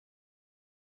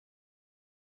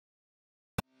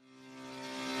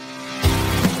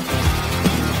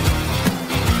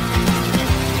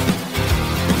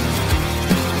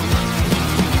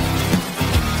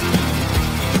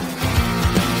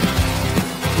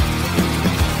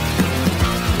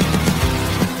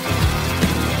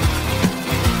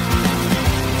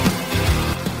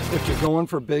going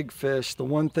for big fish, the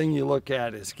one thing you look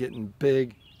at is getting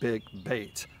big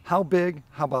baits. How big?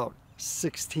 How about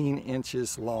 16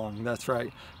 inches long? That's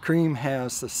right. Creme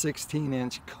has the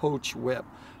 16-inch Coachwhip.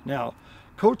 Now,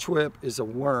 Coachwhip is a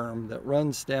worm that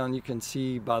runs down, you can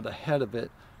see by the head of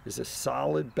it, is a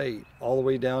solid bait all the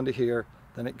way down to here.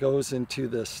 Then it goes into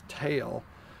this tail,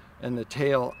 and the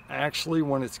tail actually,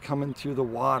 when it's coming through the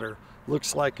water,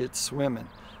 looks like it's swimming.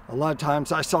 A lot of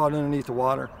times I saw it underneath the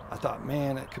water. I thought,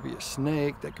 man, it could be a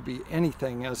snake, that could be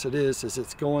anything. As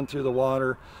it's going through the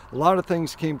water. A lot of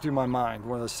things came through my mind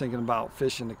when I was thinking about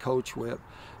fishing the Coachwhip.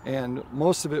 And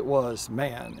most of it was,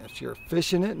 man, if you're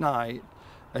fishing at night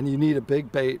and you need a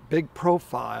big bait, big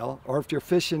profile, or if you're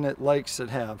fishing at lakes that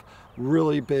have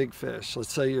really big fish,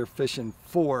 let's say you're fishing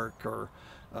Fork or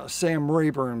Sam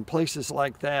Reborn, places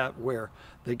like that where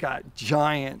they got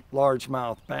giant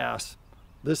largemouth bass,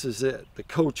 this is it. The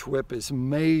Coachwhip is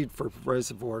made for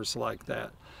reservoirs like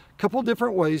that. A couple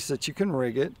different ways that you can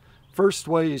rig it. First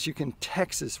way is you can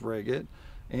Texas rig it.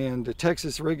 And to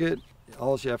Texas rig it,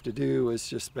 all you have to do is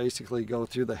just basically go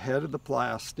through the head of the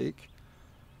plastic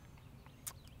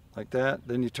like that.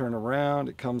 Then you turn around,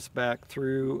 it comes back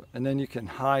through, and then you can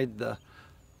hide the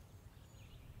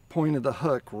point of the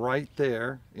hook right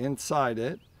there inside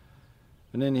it.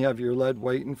 And then you have your lead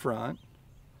weight in front.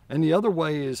 And the other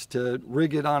way is to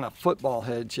rig it on a football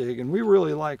head jig, and we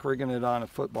really like rigging it on a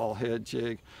football head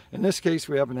jig. In this case,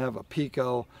 we happen to have a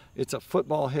Pico. It's a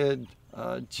football head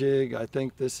jig. I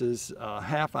think this is a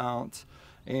 1/2 ounce,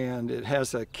 and it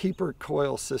has a keeper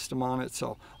coil system on it.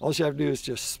 So all you have to do is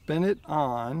just spin it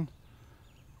on,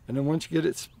 and then once you get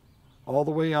it all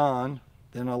the way on,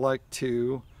 then I like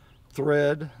to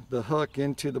thread the hook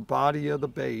into the body of the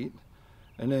bait.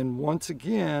 And then once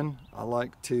again, I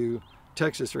like to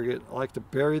Texas rig it. I like to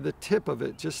bury the tip of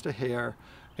it just a hair,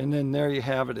 and then there you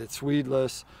have it. It's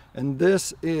weedless. And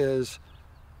this is,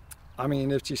 I mean,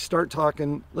 if you start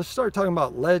talking, let's start talking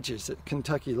about ledges at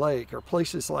Kentucky Lake or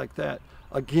places like that.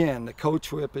 Again, the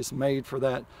Coachwhip is made for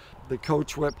that. The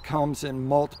Coachwhip comes in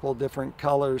multiple different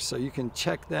colors, so you can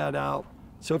check that out.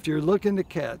 So if you're looking to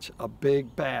catch a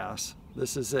big bass,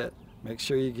 this is it. Make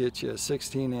sure you get you a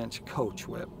 16-inch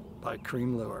Coachwhip by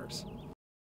Creme Lures.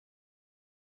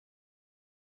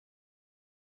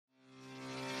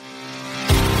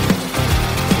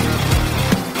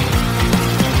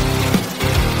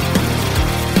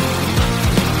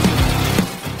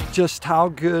 Just how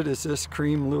good is this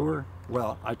Creme lure?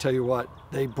 Well, I tell you what,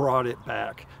 they brought it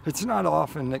back. It's not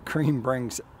often that Creme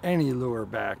brings any lure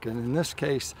back, and in this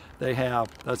case they have.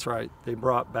 That's right, they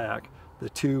brought back the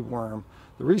tube worm.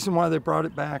 The reason why they brought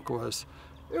it back was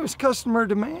it was customer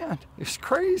demand. It's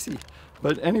crazy.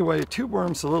 But anyway, tube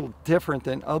worm's a little different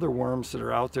than other worms that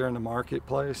are out there in the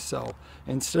marketplace. So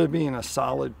instead of being a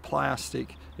solid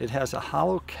plastic, it has a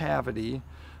hollow cavity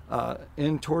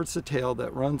in towards the tail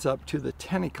that runs up to the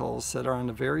tentacles that are on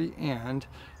the very end,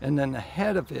 and then the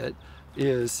head of it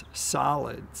is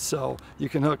solid. So you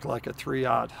can hook like a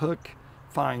 3/0 hook,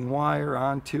 fine wire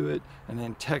onto it, and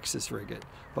then Texas rig it.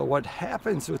 But what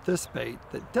happens with this bait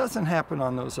that doesn't happen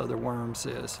on those other worms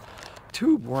is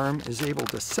tube worm is able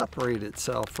to separate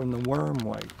itself from the worm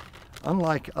weight,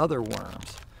 unlike other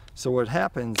worms. So what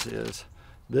happens is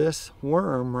this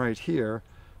worm right here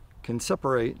can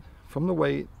separate from the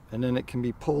weight, and then it can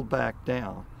be pulled back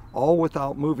down, all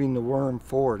without moving the worm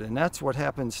forward. And that's what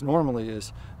happens normally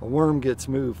is a worm gets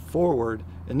moved forward.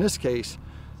 In this case,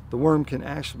 the worm can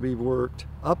actually be worked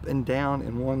up and down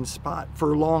in one spot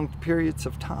for long periods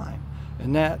of time.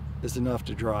 And that is enough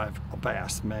to drive a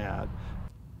bass mad.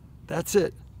 That's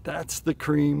it. That's the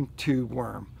Creme tube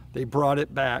worm. They brought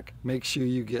it back. Make sure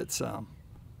you get some.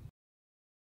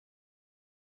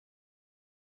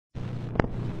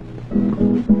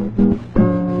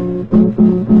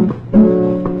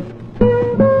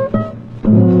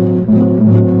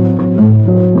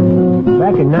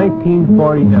 Back in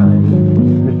 1949,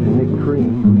 Mr. Nick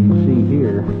Creme, who you see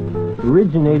here,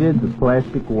 originated the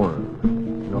plastic worm.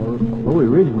 Although he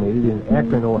originated in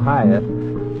Akron, Ohio,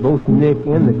 both Nick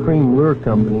and the Creme Lure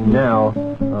Company now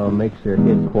makes their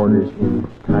headquarters in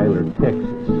Tyler,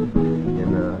 Texas.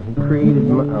 And he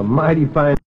created a mighty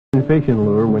fine fishing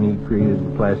lure when he created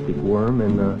the plastic worm,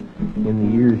 and in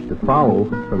the years to follow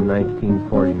from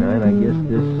 1949, I guess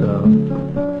this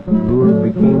lure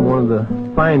became one of the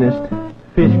finest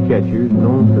fish catchers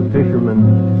known to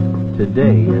fishermen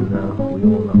today, and we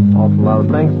owe an awful lot of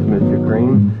thanks to Mr.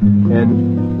 Creme.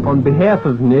 And on behalf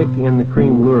of Nick and the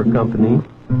Creme Lure Company,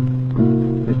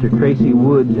 Mr. Tracy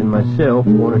Woods and myself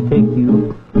want to take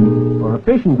you on a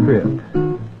fishing trip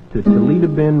to Toledo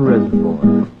Bend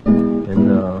Reservoir,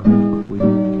 and we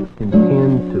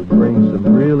intend to bring some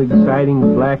some real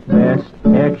exciting black bass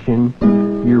action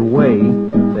your way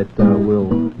that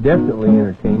will definitely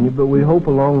entertain you, but we hope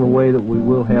along the way that we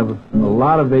will have a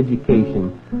lot of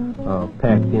education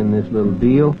packed in this little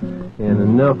deal, and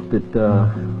enough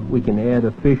that we can add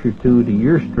a fish or two to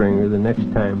your stringer the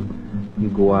next time you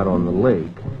go out on the lake.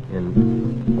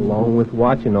 And along with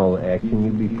watching all the action,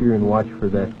 you be sure and watch for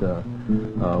that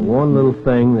one little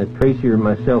thing that Tracy or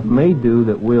myself may do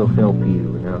that will help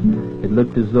you. Now, it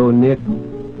looked as though Nick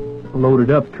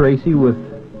loaded up Tracy with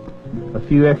a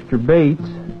few extra baits,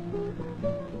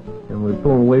 and we're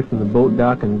pulling away from the boat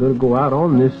dock and going to go out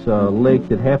on this lake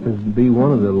that happens to be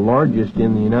one of the largest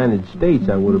in the United States,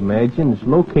 I would imagine. It's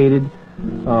located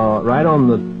right on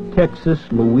the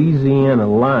Texas-Louisiana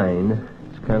line.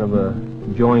 It's kind of a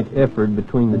joint effort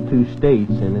between the two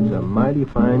states, and it's a mighty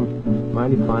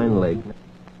fine lake.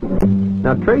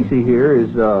 Now Tracy here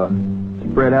is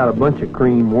spread out a bunch of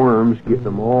cream worms, getting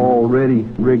them all ready,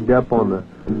 rigged up on the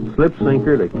slip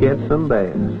sinker to catch some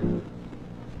bass.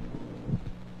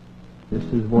 This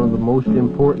is one of the most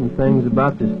important things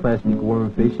about this plastic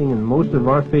worm fishing, and most of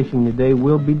our fishing today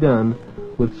will be done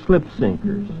with slip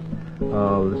sinkers.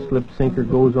 The slip sinker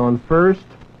goes on first,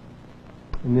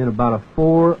 and then about a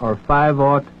 4 or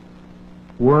 5/0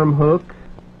 worm hook,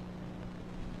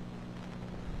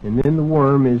 and then the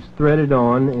worm is threaded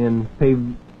on. And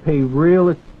pay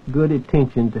real good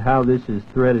attention to how this is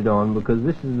threaded on, because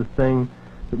this is the thing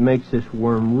that makes this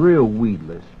worm real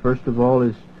weedless. First of all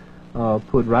is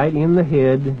put right in the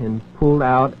head and pulled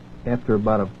out after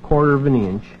about a 1/4 of an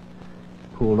inch,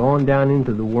 pulled on down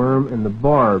into the worm, and the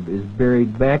barb is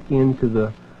buried back into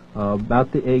the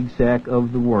about the egg sac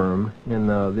of the worm, and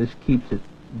this keeps it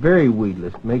very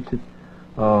weedless, makes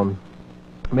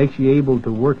you able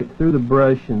to work it through the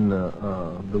brush and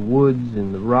the woods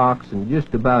and the rocks and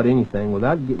just about anything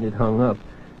without getting it hung up.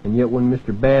 And yet when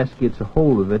Mr. Bass gets a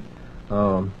hold of it,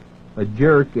 a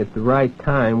jerk at the right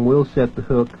time will set the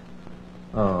hook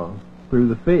through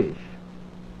the fish.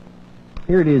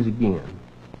 Here it is again.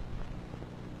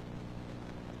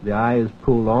 The eye is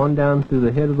pulled on down through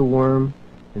the head of the worm,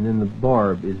 and then the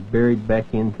barb is buried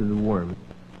back into the worm.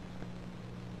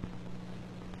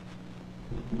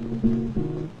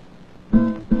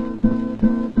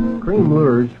 Cream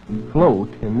lures float,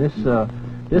 and this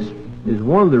is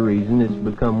one of the reasons it's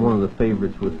become one of the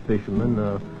favorites with fishermen.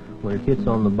 When it hits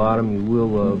on the bottom, you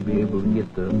will be able to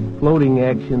get the floating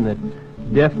action that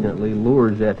definitely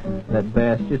lures that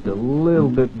bass just a little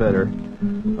bit better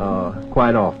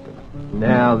quite often.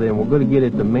 Now then, we're going to get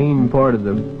at the main part of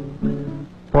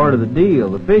the deal,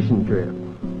 the fishing trip.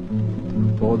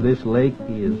 For this lake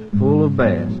is full of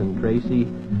bass, and Tracy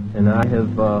and I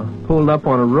have pulled up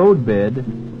on a roadbed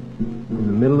in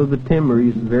the middle of the timber.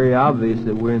 It's very obvious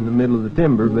that we're in the middle of the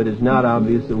timber, but it's not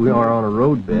obvious that we are on a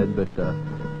roadbed. But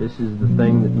this is the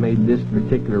thing that made this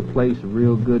particular place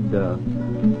real good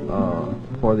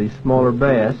for these smaller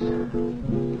bass.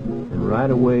 And right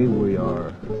away we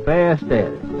are fast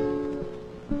at it.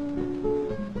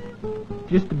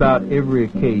 Just about every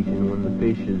occasion when the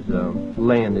fish is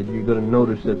landed, you're going to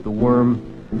notice that the worm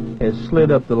has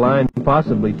slid up the line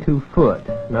possibly 2 foot.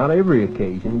 Not every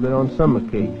occasion, but on some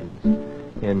occasions.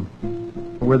 And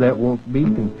where that won't be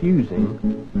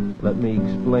confusing, let me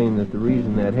explain that the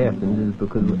reason that happens is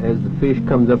because as the fish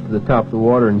comes up to the top of the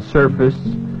water and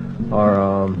surfaces,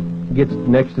 or gets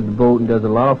next to the boat and does a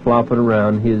lot of flopping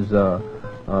around, his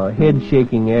head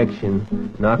shaking action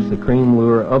knocks the cream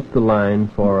lure up the line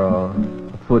for a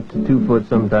foot to 2 foot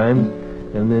sometimes,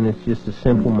 and then it's just a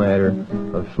simple matter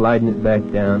of sliding it back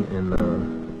down and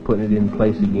putting it in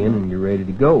place again, and you're ready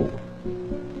to go.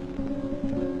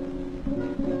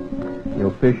 You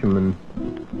know, fishermen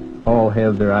all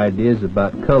have their ideas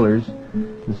about colors,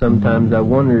 and sometimes I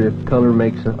wonder if color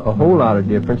makes a whole lot of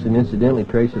difference. And incidentally,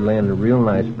 Tracy landed a real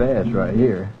nice bass right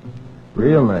here.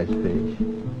 Real nice fish.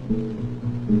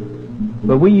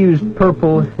 But we used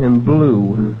purple and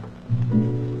blue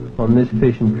on this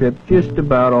fishing trip just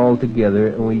about all together,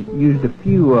 and we used a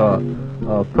few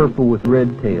purple with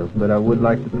red tails. But I would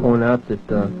like to point out that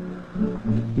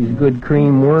these good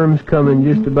cream worms come in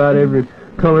just about every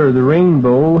color of the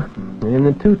rainbow, and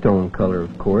the two-tone color,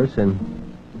 of course. And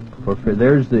for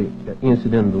there's the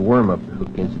incident of the worm up the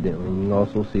hook, incidentally, and you can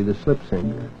also see the slip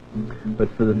sinker. But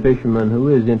for the fisherman who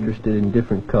is interested in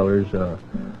different colors,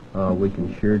 we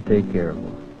can sure take care of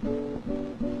them.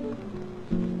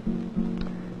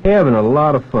 Having a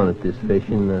lot of fun at this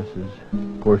fishing. This is,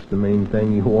 of course, the main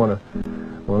thing you want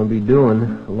to be doing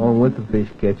along with the fish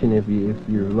catching. If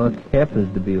your luck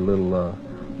happens to be a little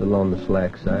on the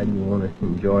slack side, you want to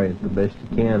enjoy it the best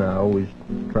you can. I always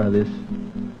try this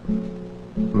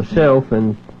myself,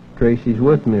 and Tracy's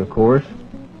with me, of course,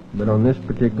 but on this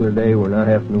particular day we're not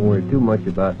having to worry too much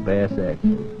about bass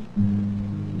action.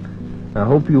 I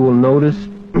hope you will notice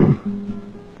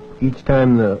each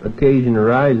time the occasion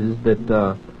arises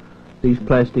that these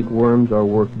plastic worms are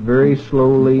worked very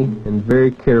slowly and very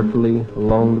carefully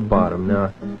along the bottom.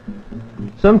 Now,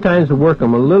 sometimes to work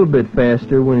them a little bit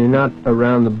faster when you're not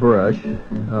around the brush.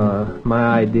 My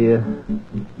idea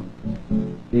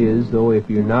is, though, if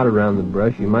you're not around the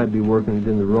brush, you might be working it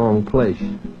in the wrong place.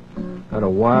 Got a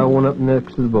wild one up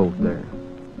next to the boat there.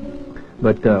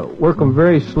 But work them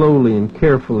very slowly and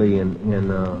carefully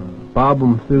and bob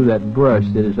them through that brush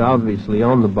that is obviously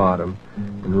on the bottom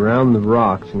and around the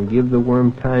rocks, and give the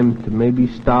worm time to maybe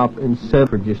stop and settle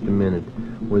for just a minute,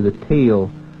 where the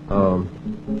tail of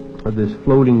this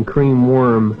floating cream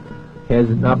worm has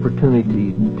an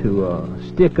opportunity to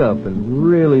stick up and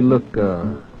really look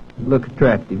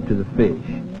attractive to the fish.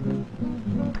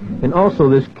 And also,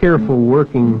 this careful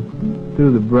working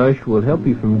through the brush will help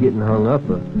you from getting hung up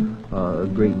a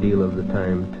great deal of the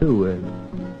time too. And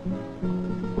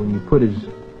when you put as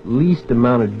least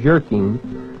amount of jerking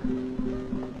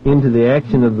into the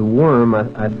action of the worm,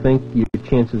 I think your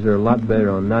chances are a lot better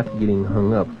on not getting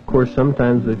hung up. Of course,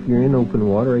 sometimes if you're in open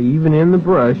water, even in the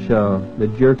brush, the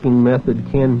jerking method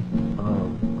can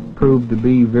prove to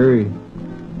be very,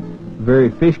 very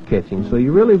fish catching. So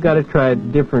you really got to try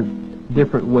it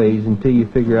different ways until you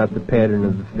figure out the pattern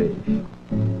of the fish.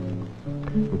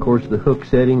 Of course, the hook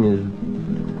setting is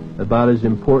about as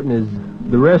important as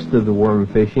the rest of the worm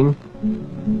fishing.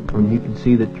 And you can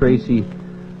see that Tracy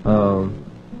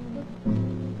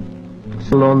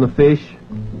on the fish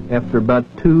after about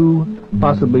 2,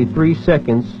 possibly 3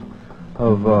 seconds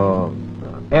of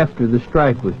after the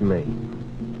strike was made.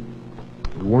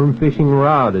 The worm fishing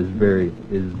rod is very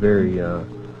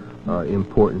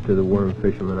important to the worm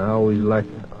fisherman. I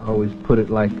always put it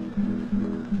like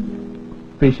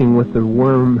fishing with the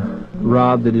worm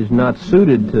rod that is not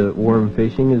suited to worm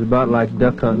fishing is about like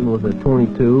duck hunting with a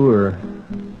 22 or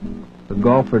a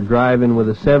golfer driving with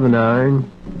a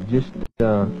 7-iron. Just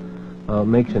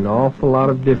makes an awful lot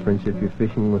of difference if you're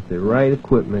fishing with the right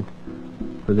equipment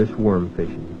for this worm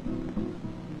fishing.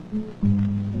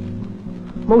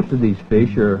 Most of these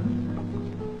fish are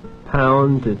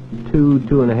pound to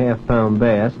 2.5 pound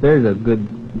bass. There's a good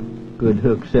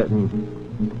hook setting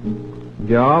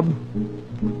job.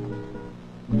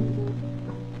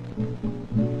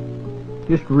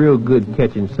 Just real good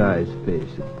catching size fish.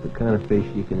 The kind of fish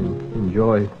you can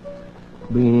enjoy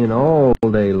being in all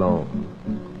day long.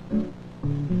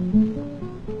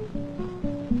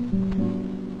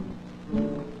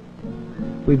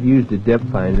 We've used a depth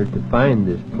finder to find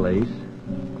this place,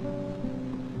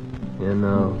 and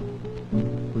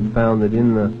we found that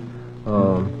in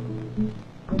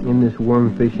this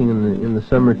worm fishing in the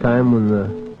summertime, when the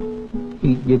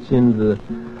heat gets into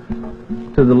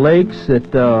the lakes,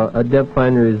 that a depth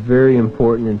finder is very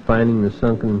important in finding the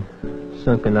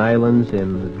sunken islands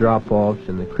and the drop-offs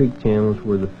and the creek channels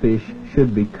where the fish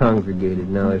should be congregated.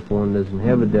 Now, if one doesn't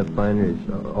have a depth finder, it's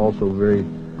also very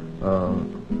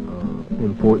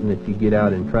important that you get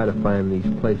out and try to find these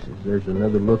places. There's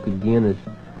another look again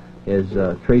as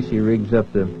Tracy rigs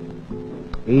up the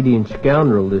 80-inch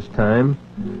scoundrel this time,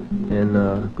 and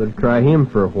going to try him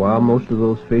for a while. Most of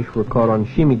those fish were caught on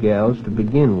shimmy gals to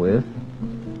begin with.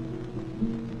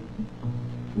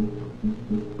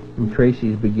 And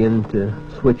Tracy's beginning to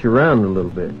switch around a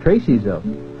little bit. Tracy's a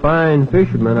fine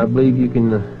fisherman. I believe you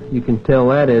can tell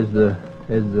that as the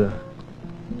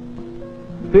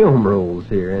film rolls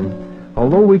here. And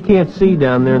although we can't see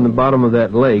down there in the bottom of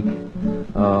that lake,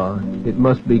 it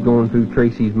must be going through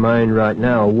Tracy's mind right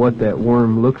now what that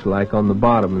worm looks like on the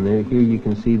bottom. And there, here you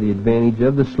can see the advantage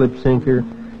of the slip sinker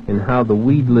and how the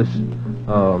weedless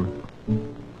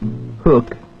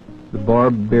hook, the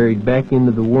barb buried back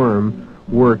into the worm,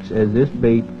 works as this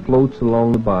bait floats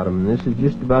along the bottom. And this is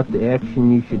just about the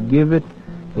action you should give it.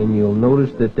 And you'll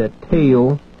notice that that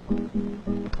tail,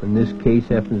 in this case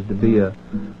happens to be a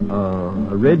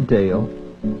red tail,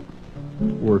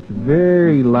 works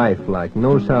very lifelike.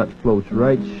 Notice how it floats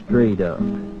right straight up.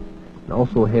 It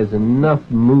also has enough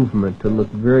movement to look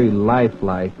very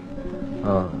lifelike,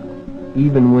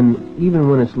 even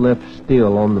when it's left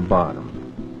still on the bottom.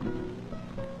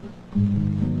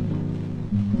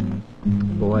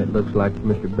 Boy, it looks like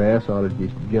Mr. Bass ought to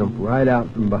just jump right out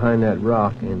from behind that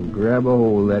rock and grab a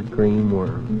hold of that cream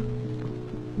worm.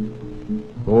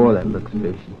 Boy, that looks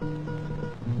fishy.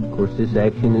 Of course, this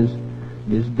action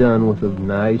is done with a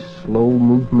nice slow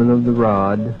movement of the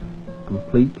rod,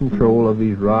 complete control of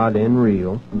his rod and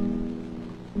reel.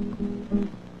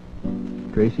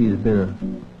 Tracy has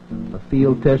been a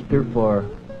field tester for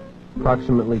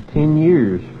approximately 10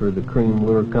 years for the Creme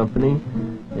Lure Company,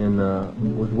 and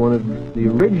was one of the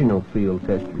original field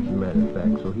testers, as a matter of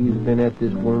fact. So he's been at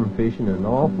this worm fishing an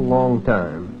awful long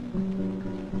time.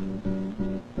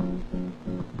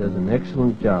 Does an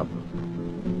excellent job.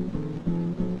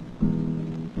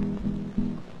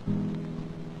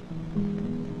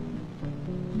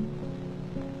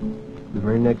 The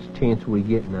very next chance we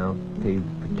get now, pay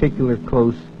particular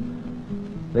close.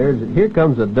 Here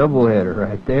comes a doubleheader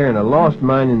right there, and I lost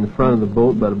mine in the front of the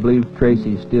boat, but I believe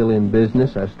Tracy's still in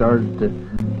business. I started to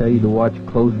tell you to watch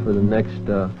close for the next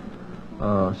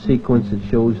sequence that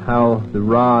shows how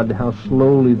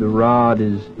slowly the rod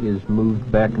is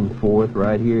moved back and forth.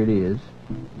 Right here it is.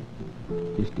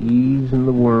 Just easing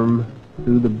the worm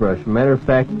through the brush. Matter of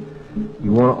fact,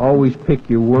 you want to always pick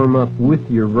your worm up with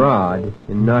your rod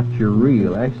and not your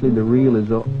reel. Actually, the reel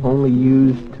is only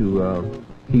used to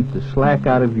keep the slack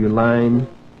out of your line,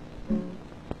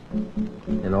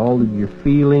 and all of your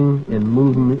feeling and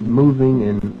moving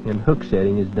and hook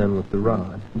setting is done with the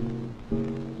rod.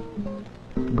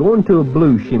 Going to a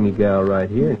blue shimmy gal right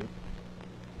here.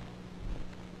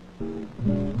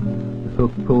 The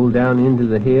hook pulled down into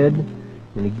the head,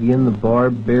 and again the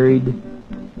barb buried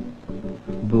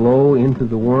below into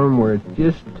the worm where it's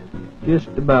just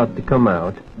about to come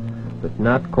out, but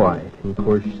not quite. And of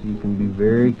course, you can be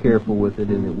very careful with it,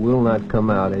 and it will not come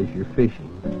out as you're fishing.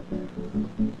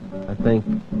 I think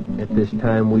at this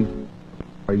time we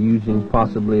are using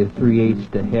possibly a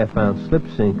 3/8 to ½ ounce slip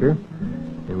sinker,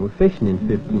 and we're fishing in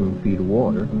 15 feet of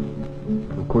water.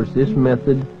 Of course, this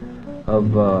method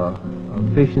of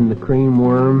fishing the cream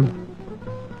worm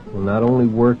will not only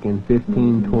work in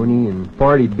 15, 20, and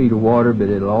 40 feet of water, but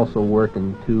it'll also work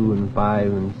in 2 and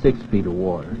 5 and 6 feet of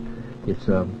water. It's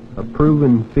a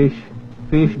proven fish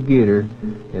getter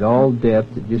at all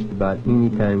depths at just about any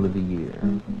time of the year.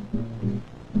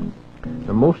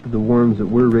 Now, most of the worms that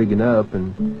we're rigging up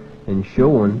and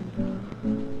showing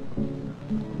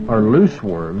are loose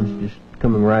worms, just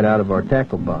coming right out of our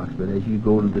tackle box. But as you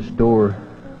go to the store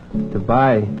to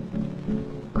buy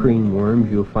cream worms,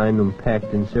 you'll find them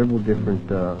packed in several different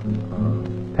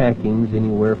packings,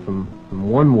 anywhere from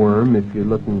one worm, if you're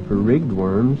looking for rigged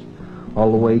worms,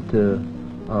 all the way to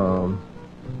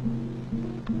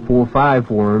 4 or 5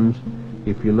 worms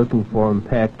if you're looking for them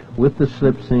packed with the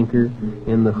slip sinker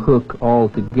and the hook all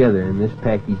together. And this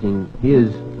packaging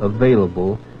is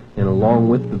available, and along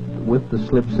with the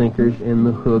slip sinkers and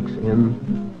the hooks and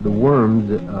the worms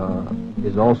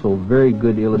is also very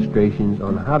good illustrations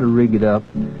on how to rig it up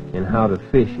and how to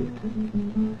fish it.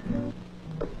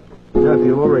 Now, if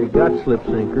you've already got slip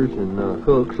sinkers and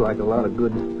hooks, like a lot of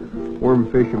good worm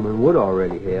fishermen would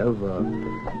already have,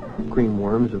 cream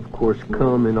worms, of course,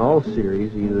 come in all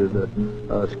series, either the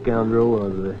Scoundrel or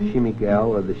the Shimmy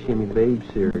Gal or the Shimmy Babe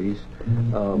series,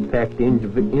 packed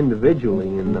individually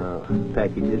in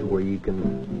packages where you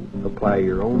can apply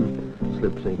your own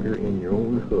slip sinker and your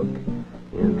own hook.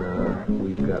 And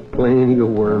we've got plenty of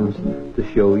worms to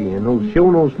show you, and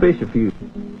showing those fish a few.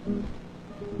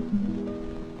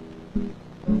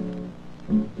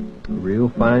 Real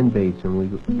fine baits, and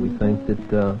we think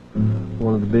that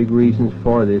one of the big reasons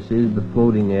for this is the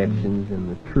floating actions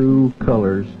and the true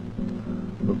colors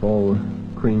of all the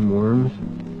cream worms.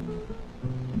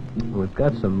 We've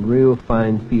got some real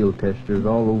fine field testers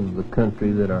all over the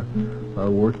country that are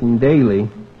working daily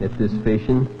at this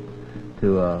fishing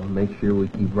to make sure we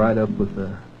keep right up with the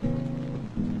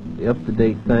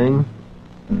up-to-date thing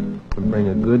and bring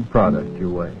a good product your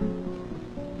way.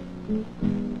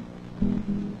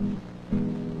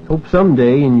 Hope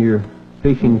someday in your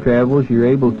fishing travels you're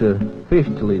able to fish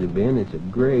Toledo Bend. It's a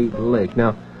great lake.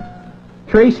 Now,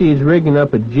 Tracy is rigging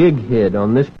up a jig head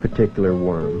on this particular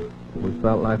worm. We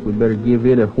felt like we better give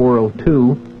it a whirl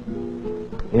too.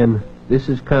 And this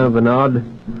is kind of an odd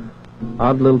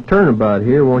little turnabout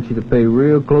here. I want you to pay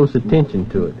real close attention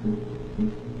to it.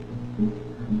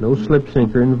 No slip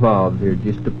sinker involved here,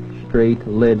 just a straight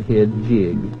lead head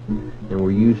jig. And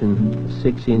we're using a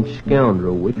 6-inch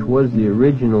Scoundrel, which was the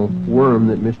original worm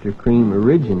that Mr. Creme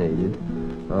originated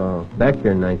back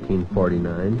there in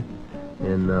 1949.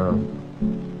 And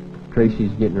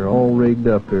Tracy's getting her all rigged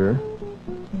up here.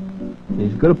 And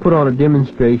he's going to put on a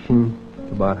demonstration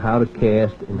about how to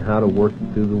cast and how to work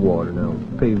it through the water. Now,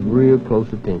 pay real close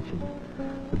attention.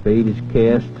 The bait is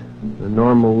cast the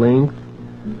normal length.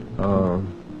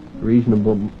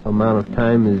 Reasonable amount of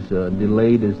time is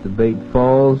delayed as the bait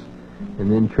falls.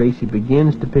 And then Tracy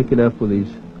begins to pick it up with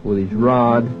his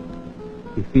rod.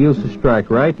 He feels the strike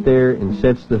right there and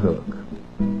sets the hook.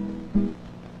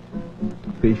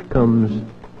 Fish comes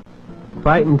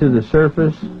fighting to the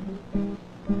surface,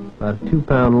 about a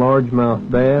 2-pound largemouth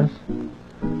bass.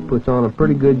 Puts on a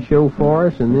pretty good show for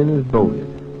us, and then is boated.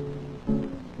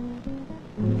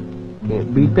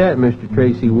 Can't beat that, Mr.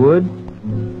 Tracy Wood.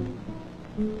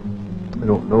 I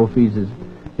don't know if he's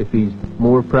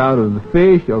more proud of the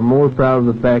fish or more proud of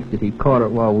the fact that he caught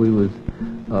it while we was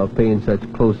paying such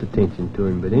close attention to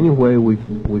him. But anyway, we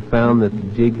found that the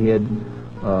jig head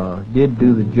did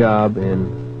do the job,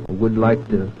 and I would like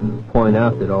to point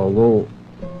out that although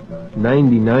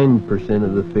 99%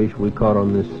 of the fish we caught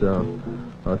on this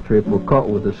trip were caught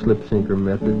with a slip sinker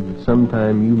method,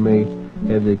 sometime you may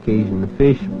have the occasion to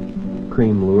fish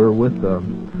cream lure with a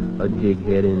jig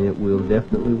head, and it will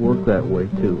definitely work that way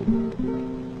too.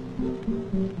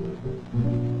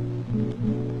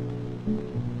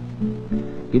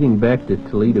 Getting back to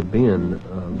Toledo Bend,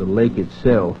 the lake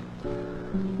itself,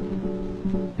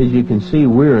 as you can see,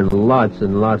 we're in lots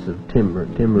and lots of timber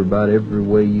about every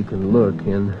way you can look,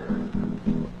 and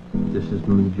this is the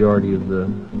majority of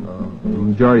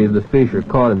the fish are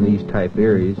caught in these type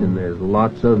areas, and there's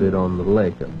lots of it on the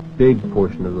lake. A big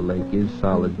portion of the lake is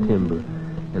solid timber,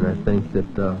 and I think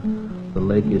that the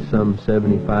lake is some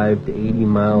 75 to 80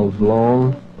 miles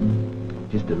long.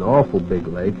 Just an awful big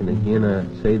lake, and again I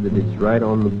say that it's right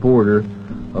on the border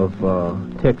of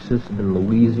Texas and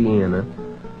Louisiana,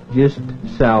 just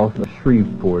south of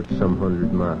Shreveport, some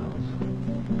 100 miles.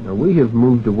 Now we have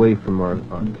moved away from our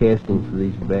casting for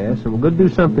these bass, and we're going to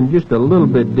do something just a little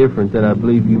bit different that I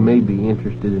believe you may be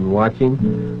interested in watching.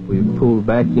 We've pulled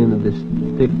back into this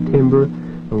thick timber,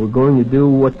 and we're going to do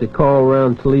what they call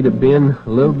around Toledo Bend a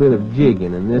little bit of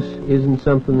jigging. And this isn't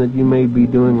something that you may be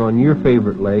doing on your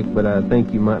favorite lake, but I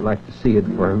think you might like to see it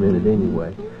for a minute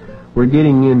anyway. We're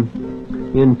getting into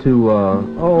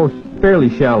fairly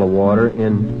shallow water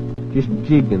and just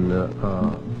jigging the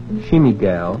shimmy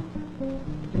gal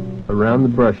around the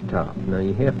brush top. Now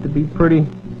you have to be pretty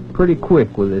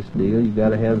quick with this deal. You got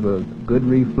to have good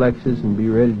reflexes and be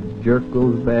ready to jerk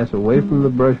those bass away from the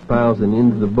brush piles and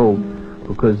into the boat,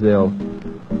 because they'll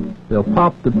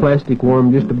pop the plastic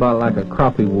worm just about like a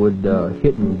crappie would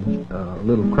hitting a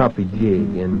little crappie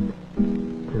jig, and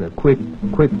a quick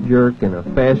jerk and a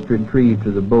fast retrieve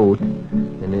to the boat,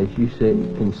 and as you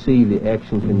can see, the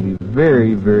action can be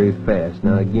very, very fast.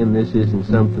 Now again, this isn't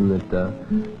something that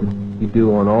you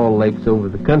do on all lakes over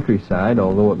the countryside,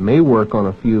 although it may work on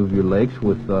a few of your lakes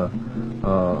with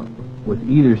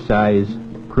either size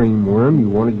cream worm. You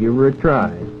want to give her a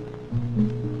try.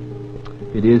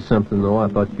 It is something, though, I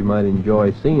thought you might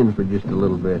enjoy seeing for just a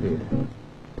little bit here.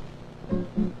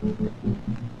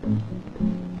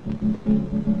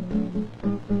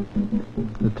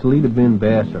 The Toledo Bend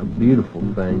bass are beautiful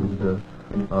things. The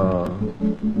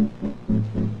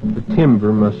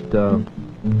timber must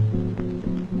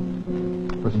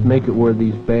make it where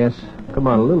these bass come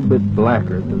out a little bit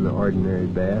blacker than the ordinary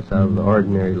bass out of the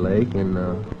ordinary lake, and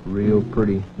real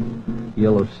pretty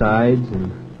yellow sides,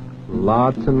 and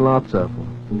lots and lots of them.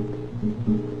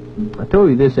 I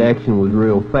told you this action was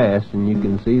real fast, and you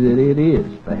can see that it is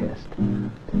fast.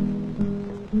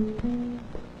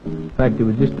 In fact, it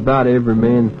was just about every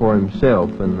man for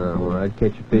himself, and when I'd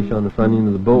catch a fish on the front end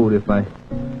of the boat, if I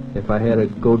had to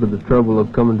go to the trouble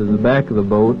of coming to the back of the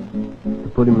boat to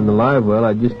put him in the live well,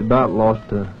 I just about lost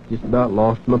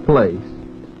my place.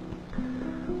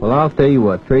 Well, I'll tell you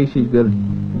what, Tracy's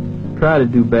going to try to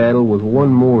do battle with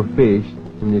one more fish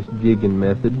in this jigging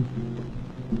method,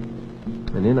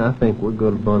 and then I think we're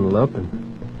going to bundle up and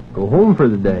go home for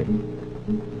the day.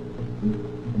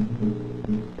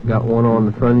 Got one on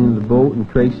the front end of the boat, and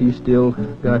Tracy's still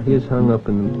got his hung up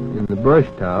in the brush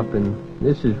top, and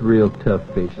this is real tough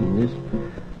fishing. This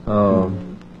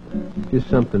just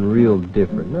something real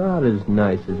different. Not as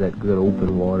nice as that good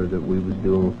open water that we was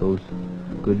doing with those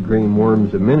good green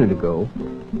worms a minute ago.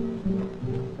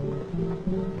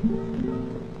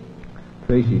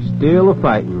 Tracy's still a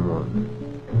fighting one.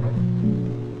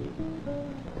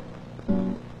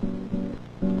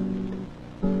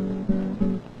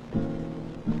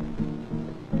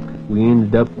 We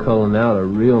ended up culling out a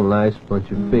real nice bunch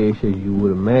of fish, as you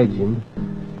would imagine,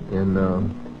 and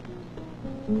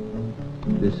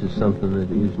this is something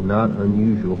that is not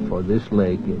unusual for this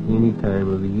lake at any time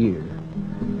of the year.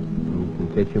 And you can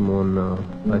catch them on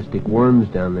plastic worms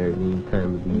down there at any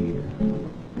time of the year.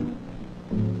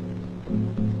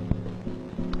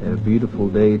 Had a beautiful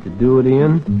day to do it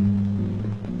in.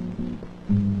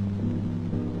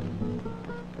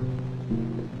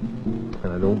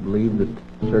 And I don't believe that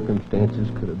circumstances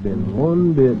could have been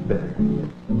one bit better.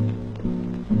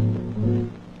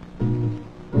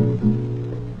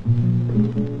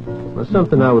 Well,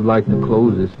 something I would like to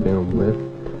close this film with,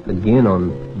 again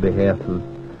on behalf of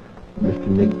Mr.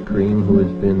 Nick Creme, who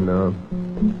has been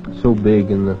so big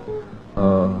in the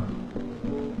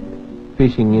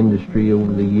fishing industry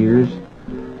over the years.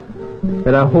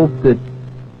 And I hope that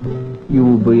you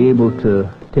will be able to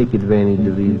take advantage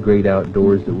of these great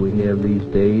outdoors that we have these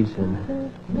days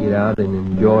and get out and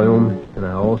enjoy them. And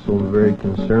I also am very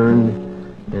concerned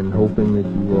and hoping that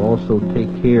you will also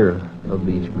take care of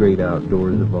these great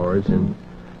outdoors of ours and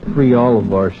free all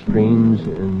of our streams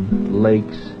and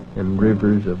lakes and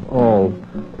rivers of all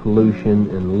pollution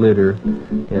and litter,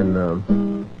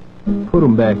 and put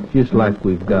them back just like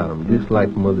we've got them, just like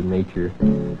Mother Nature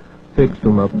fixed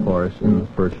them up for us in the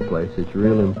first place. It's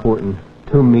really important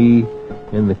to me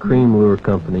and the Creme Lure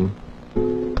Company.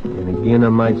 And again, I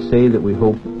might say that we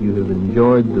hope you have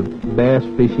enjoyed the bass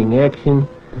fishing action,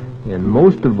 and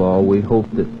most of all, we hope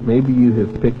that maybe you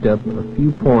have picked up a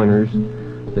few pointers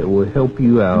that will help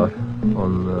you out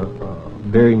on the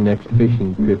very next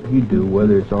fishing trip you do,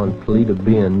 whether it's on Toledo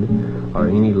Bend or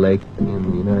any lake in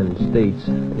the United States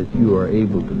that you are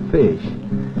able to fish.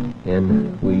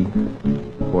 And we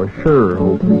for sure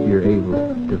hope that you're able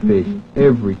to fish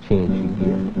every chance you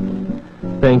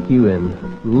get. Thank you, and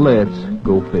let's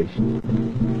go fishing.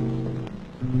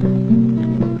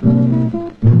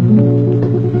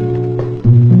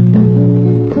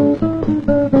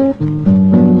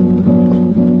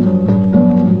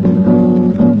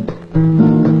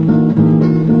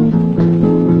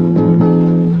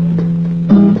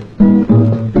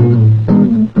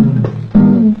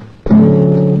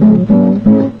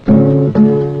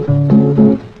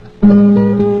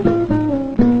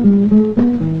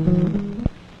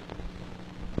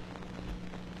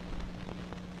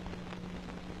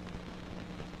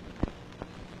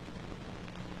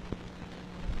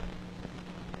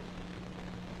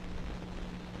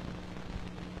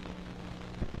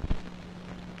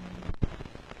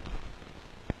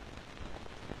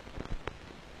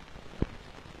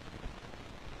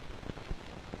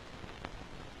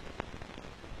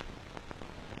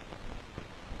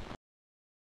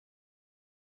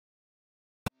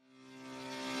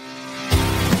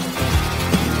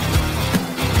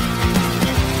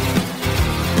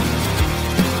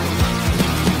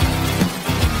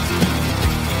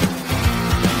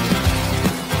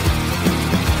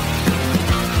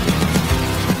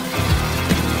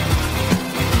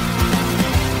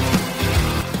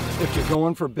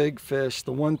 Going for big fish,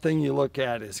 the one thing you look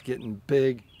at is getting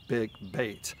big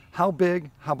baits. How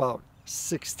big? How about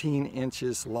 16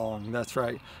 inches long? That's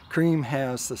right. Creme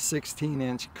has the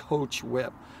 16-inch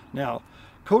Coachwhip. Now,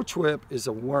 Coachwhip is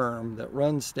a worm that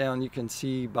runs down. You can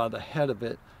see by the head of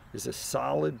it is a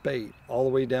solid bait all the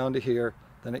way down to here.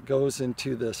 Then it goes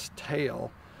into this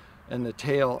tail, and the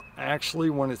tail actually,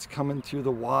 when it's coming through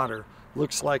the water,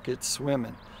 looks like it's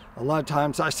swimming. A lot of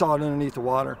times I saw it underneath the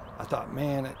water. I thought,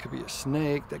 man, it could be a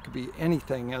snake, that could be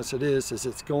anything. As it is, as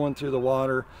it's going through the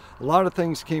water, a lot of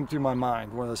things came through my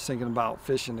mind when I was thinking about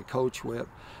fishing the Coachwhip.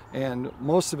 And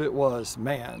most of it was,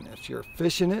 man, if you're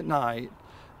fishing at night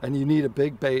and you need a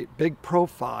big bait, big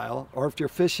profile, or if you're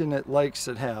fishing at lakes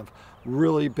that have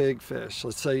really big fish,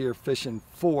 let's say you're fishing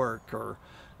Fork or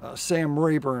Sam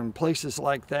Reborn, places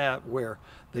like that where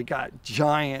they got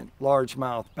giant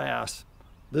largemouth bass,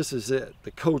 this is it.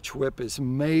 The Coachwhip is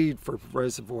made for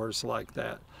reservoirs like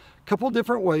that. A couple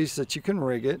different ways that you can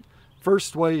rig it.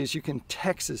 First way is you can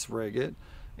Texas rig it.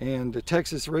 And to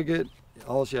Texas rig it,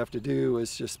 all you have to do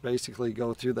is just basically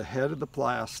go through the head of the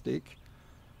plastic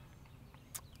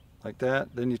like that.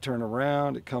 Then you turn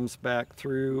around, it comes back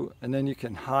through, and then you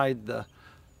can hide the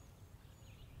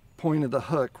point of the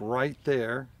hook right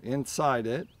there inside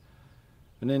it.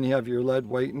 And then you have your lead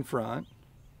weight in front.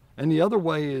 And the other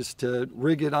way is to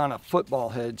rig it on a football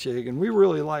head jig, and we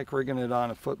really like rigging it on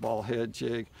a football head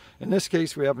jig. In this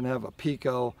case, we happen to have a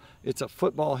Pico. It's a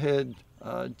football head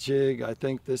jig. I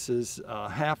think this is a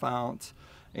 ½ ounce,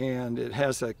 and it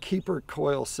has a keeper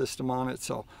coil system on it.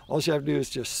 So all you have to do is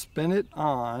just spin it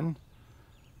on,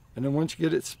 and then once you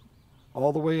get it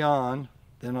all the way on,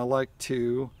 then I like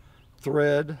to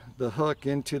thread the hook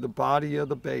into the body of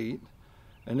the bait.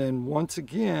 And then once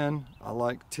again, I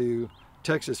like to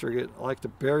Texas rig it. I like to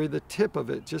bury the tip of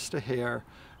it just a hair,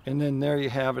 and then there you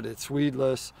have it. It's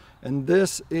weedless. And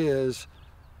this is,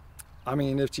 I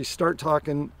mean, if you start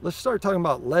talking, let's start talking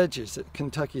about ledges at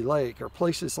Kentucky Lake or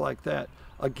places like that.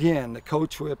 Again, the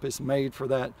Coachwhip is made for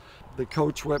that. The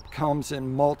Coachwhip comes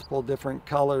in multiple different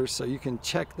colors, so you can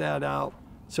check that out.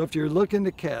 So if you're looking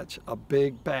to catch a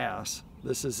big bass,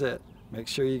 this is it. Make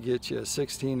sure you get you a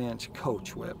 16-inch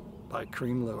Coachwhip by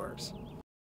Creme Lures.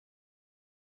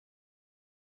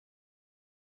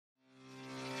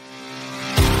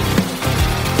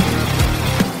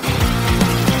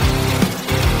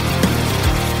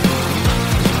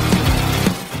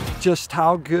 Just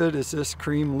how good is this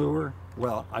Creme lure?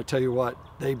 Well, I tell you what,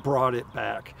 they brought it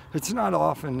back. It's not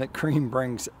often that Creme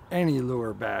brings any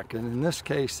lure back, and in this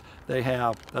case they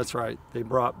have. That's right, they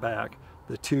brought back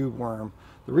the tube worm.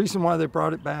 The reason why they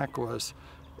brought it back was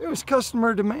it was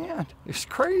customer demand. It's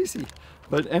crazy.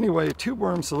 But anyway, tube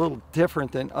worm's a little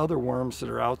different than other worms that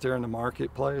are out there in the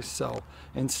marketplace. So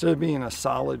instead of being a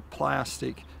solid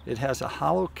plastic, it has a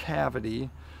hollow cavity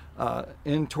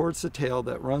in towards the tail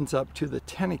that runs up to the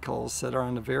tentacles that are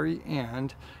on the very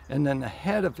end, and then the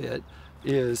head of it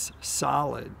is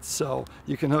solid. So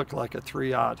you can hook like a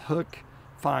 3/0 hook,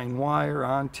 fine wire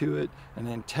onto it, and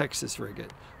then Texas rig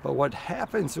it. But what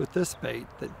happens with this bait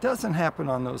that doesn't happen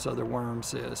on those other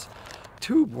worms is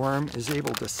tube worm is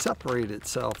able to separate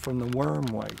itself from the worm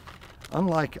weight,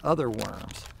 unlike other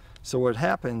worms. So what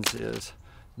happens is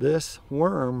this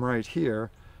worm right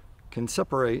here can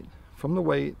separate from the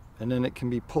weight, and then it can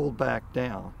be pulled back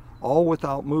down, all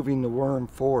without moving the worm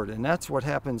forward. And that's what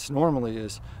happens normally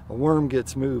is a worm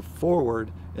gets moved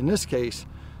forward. In this case,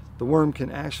 the worm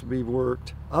can actually be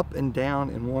worked up and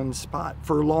down in one spot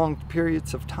for long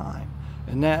periods of time.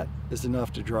 And that is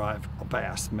enough to drive a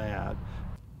bass mad.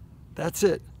 That's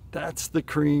it. That's the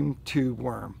Creme tube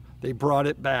worm. They brought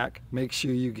it back. Make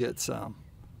sure you get some.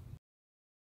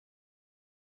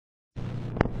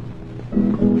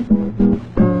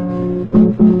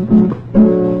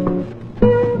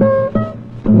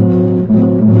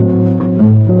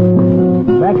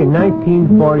 Back in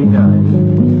 1949,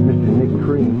 Mr. Nick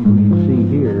Creme, who you see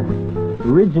here,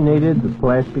 originated the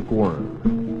plastic worm.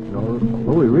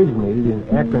 Although he originated in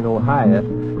Akron, Ohio,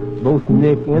 both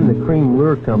Nick and the Creme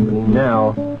Lure Company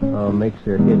now makes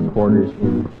their headquarters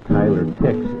in Tyler,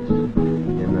 Texas.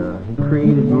 And he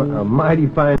created a mighty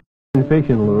fine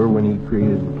fishing lure when he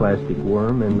created the plastic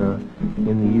worm, and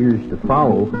in the years to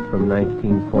follow from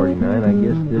 1949, I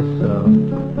guess this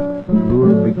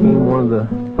lure became one of the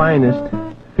finest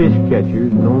fish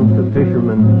catchers known to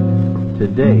fishermen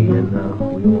today, and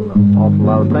we owe an awful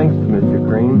lot of thanks to Mr.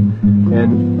 Creme.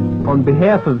 And on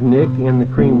behalf of Nick and the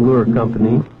Creme Lure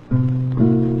Company,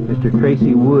 Mr.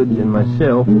 Tracy Woods and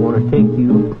myself want to take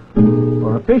you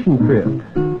on a fishing trip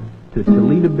to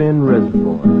Toledo Bend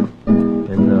Reservoir,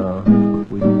 and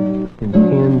we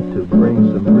intend to bring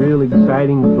some real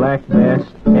exciting black bass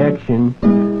action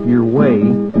your way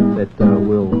that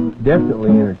will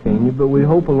definitely entertain you, but we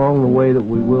hope along the way that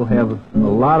we will have a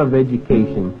lot of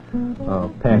education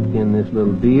packed in this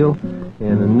little deal,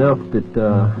 and enough that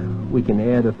we can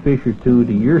add a fish or two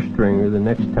to your stringer the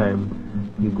next time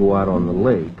you go out on the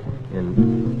lake.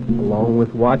 And along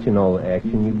with watching all the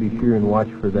action, you be sure and watch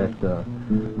for that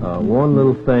one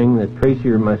little thing that Tracy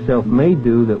or myself may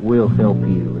do that will help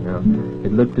you. Now,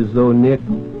 it looked as though Nick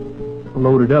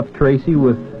loaded up Tracy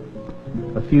with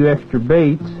a few extra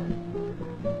baits,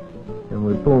 and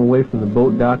we're pulling away from the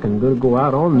boat dock and going to go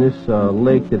out on this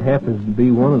lake that happens to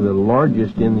be one of the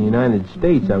largest in the United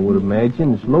States, I would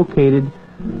imagine. It's located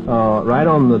right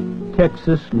on the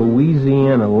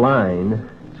Texas-Louisiana line.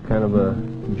 It's kind of a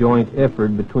joint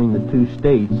effort between the two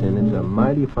states, and it's a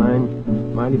mighty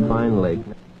fine lake.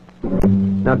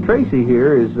 Now Tracy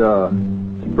here is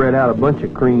spread out a bunch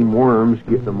of Creme worms,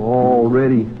 getting them all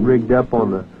ready rigged up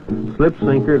on the slip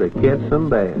sinker to catch some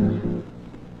bass.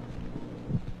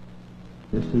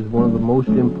 This is one of the most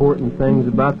important things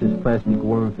about this plastic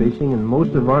worm fishing, and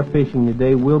most of our fishing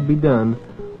today will be done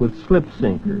with slip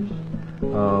sinkers.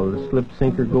 The slip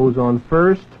sinker goes on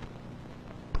first,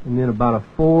 and then about a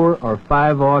 4 or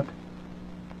 5/0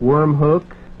 worm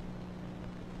hook,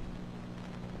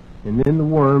 and then the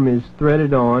worm is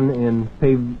threaded on. And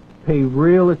pay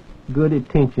real good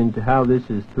attention to how this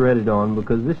is threaded on,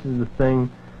 because this is the thing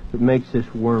that makes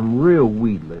this worm real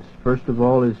weedless. First of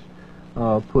all is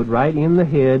put right in the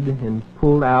head and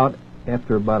pulled out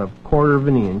after about a 1/4 of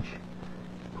an inch,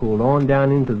 pulled on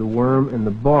down into the worm, and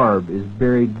the barb is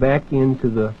buried back into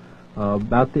the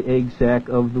about the egg sac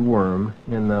of the worm,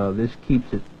 and this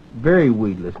keeps it very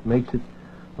weedless.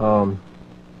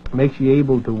 Makes you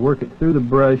able to work it through the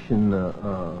brush and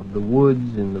the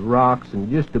woods and the rocks and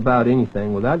just about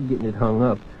anything without getting it hung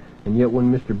up. And yet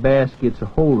when Mr. Bass gets a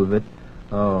hold of it,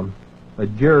 a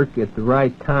jerk at the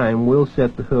right time will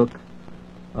set the hook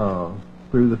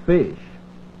through the fish.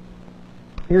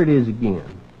 Here it is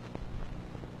again.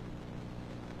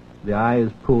 The eye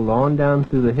is pulled on down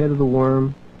through the head of the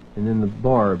worm, and then the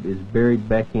barb is buried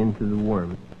back into the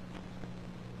worm.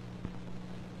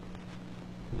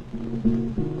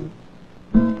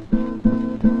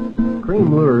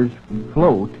 Creme lures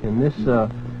float, and this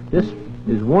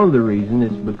is one of the reasons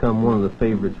it's become one of the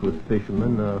favorites with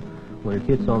fishermen. when it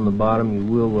hits on the bottom, you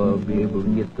will be able to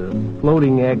get the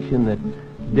floating action that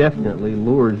definitely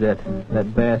lures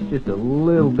that bass just a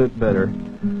little bit better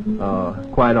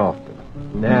quite often.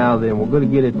 Now then, we're going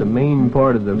to get at the main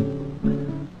part of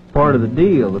the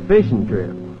deal, the fishing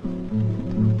trip.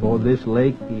 For this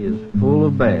lake is full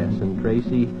of bass, and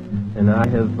Tracy and I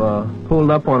have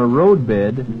pulled up on a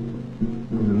roadbed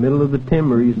in the middle of the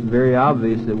timber. It's very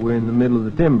obvious that we're in the middle of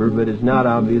the timber, but it's not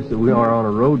obvious that we are on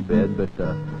a roadbed. But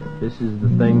this is the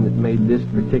thing that made this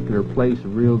particular place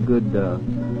real good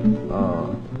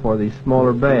for these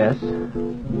smaller bass.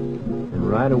 And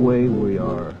right away we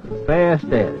are fast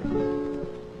at it.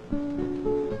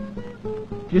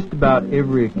 Just about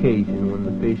every occasion when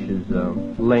the fish is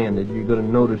landed, you're going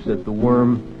to notice that the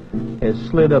worm has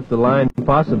slid up the line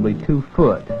possibly 2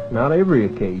 foot. Not every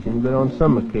occasion, but on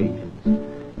some occasions.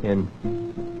 And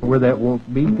where that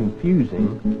won't be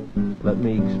confusing, let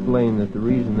me explain that the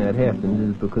reason that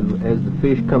happens is because as the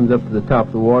fish comes up to the top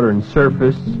of the water and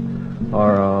surface,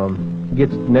 or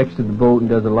gets next to the boat and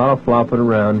does a lot of flopping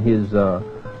around, his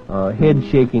head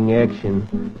shaking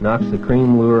action knocks the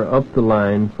cream lure up the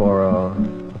line for a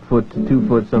foot to 2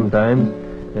 foot sometimes,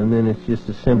 and then it's just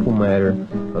a simple matter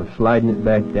of sliding it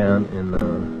back down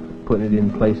and putting it in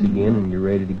place again, and you're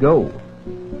ready to go.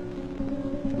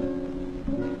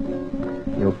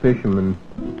 You know, fishermen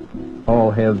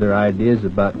all have their ideas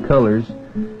about colors,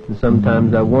 and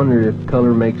sometimes I wonder if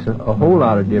color makes a whole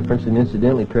lot of difference. And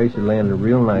incidentally, Tracy landed a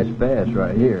real nice bass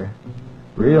right here.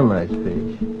 Real nice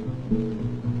fish.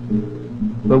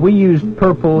 But we used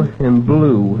purple and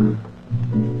blue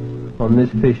on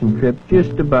this fishing trip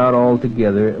just about all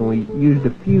together, and we used a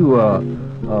few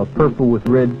purple with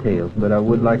red tails. But I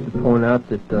would like to point out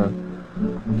that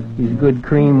these good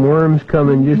cream worms come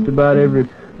in just about every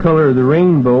color of the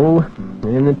rainbow,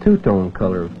 and the two-tone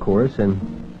color, of course. And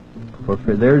for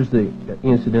there's the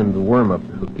incident of the worm up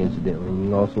the hook, incidentally, and you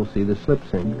can also see the slip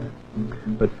sinker.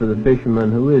 But for the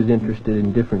fisherman who is interested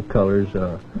in different colors,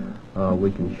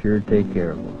 we can sure take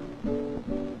care of them.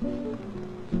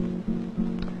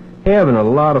 Having a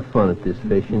lot of fun at this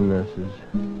fishing. This is,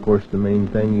 of course, the main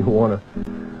thing you want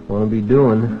to be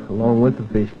doing along with the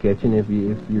fish catching. If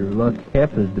your luck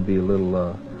happens to be a little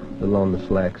on the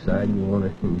slack side, and you want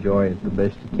to enjoy it the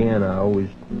best you can. I always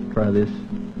try this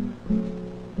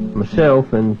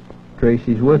myself, and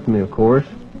Tracy's with me, of course.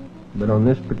 But on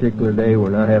this particular day, we're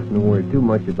not having to worry too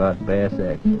much about bass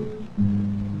action.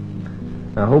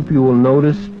 I hope you will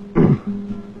notice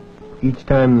each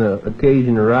time the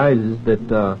occasion arises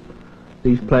that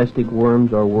these plastic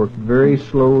worms are worked very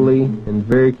slowly and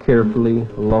very carefully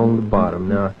along the bottom.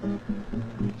 Now,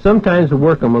 sometimes to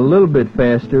work them a little bit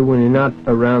faster when you're not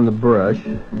around the brush.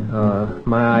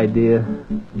 My idea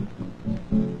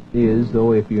is,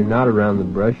 though, if you're not around the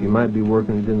brush, you might be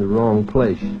working it in the wrong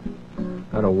place.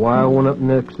 Got a wild one up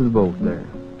next to the boat there.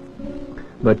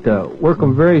 But work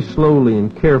them very slowly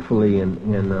and carefully,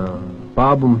 and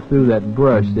bob them through that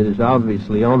brush that is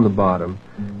obviously on the bottom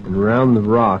and around the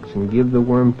rocks, and give the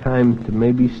worm time to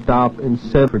maybe stop and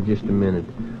settle for just a minute,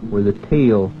 where the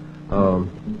tail of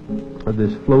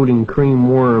this floating cream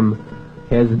worm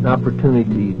has an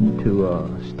opportunity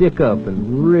to stick up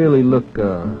and really look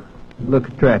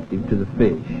attractive to the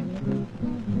fish.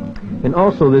 And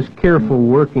also, this careful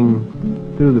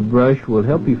working through the brush will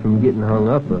help you from getting hung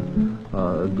up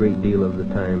a great deal of the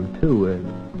time too. And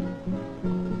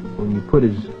when you put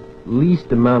as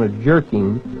least amount of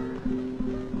jerking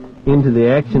into the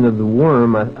action of the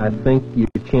worm, I think your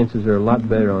chances are a lot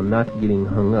better on not getting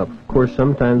hung up. Of course,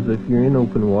 sometimes if you're in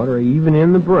open water, even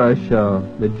in the brush,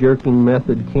 the jerking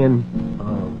method can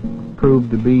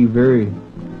prove to be very,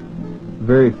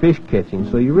 very fish catching.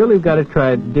 So you really got to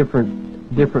try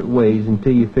different ways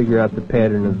until you figure out the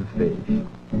pattern of the fish.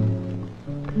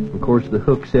 Of course, the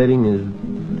hook setting is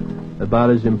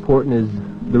about as important as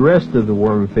the rest of the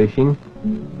worm fishing.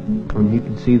 And you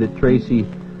can see that Tracy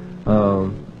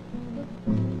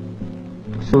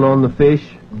settled on the fish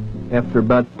after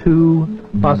about 2,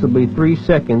 possibly 3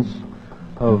 seconds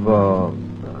of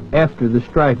after the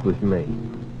strike was made.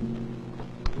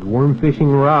 The worm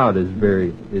fishing rod is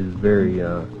very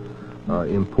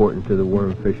important to the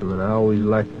worm fisherman. I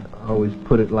always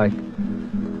put it like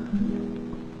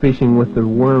fishing with the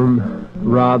worm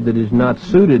rod that is not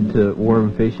suited to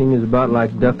worm fishing is about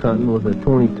like duck hunting with a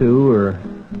 22, or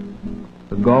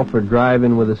a golfer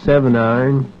driving with a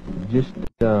 7-iron. It just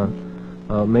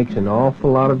makes an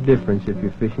awful lot of difference if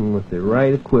you're fishing with the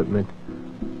right equipment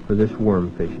for this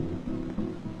worm fishing.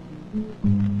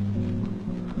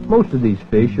 Most of these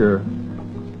fish are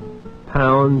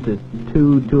pound to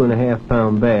 2.5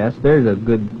 pound bass. There's a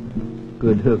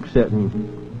good hook setting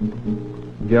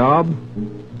job.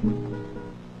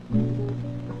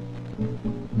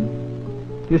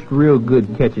 Just real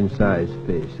good catching size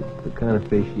fish. It's the kind of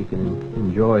fish you can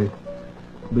enjoy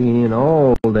being in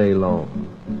all day long.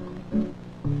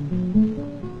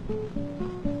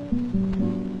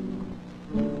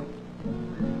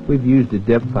 We've used a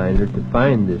depth finder to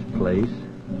find this place,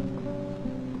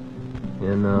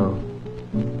 and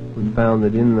we found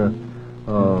that in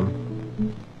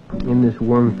this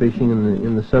worm fishing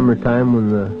in the summertime, when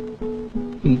the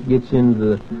heat gets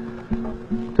into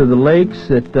the lakes,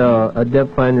 that a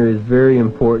depth finder is very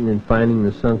important in finding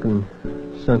the sunken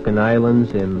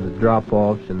islands and the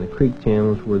drop-offs and the creek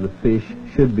channels where the fish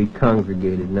should be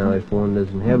congregated. Now, if one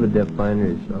doesn't have a depth finder,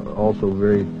 it's also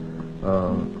very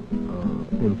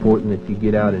important that you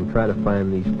get out and try to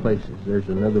find these places. There's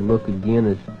another look again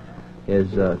as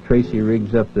Tracy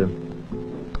rigs up the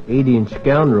 80-inch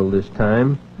scoundrel this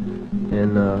time,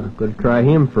 and going to try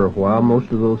him for a while.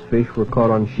 Most of those fish were caught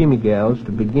on shimmy gals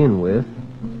to begin with.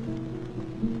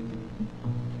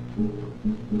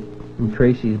 And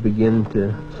Tracy's beginning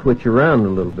to switch around a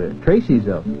little bit. Tracy's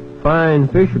a fine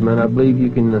fisherman. I believe you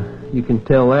can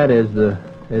tell that as the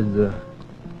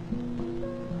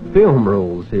film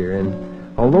rolls here. And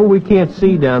although we can't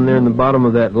see down there in the bottom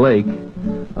of that lake,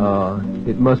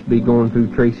 it must be going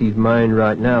through Tracy's mind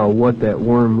right now what that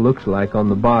worm looks like on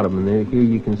the bottom. And there, here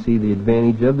you can see the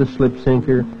advantage of the slip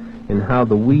sinker and how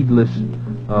the weedless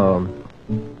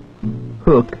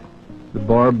hook, the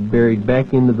barb buried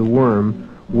back into the worm,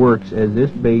 works as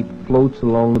this bait floats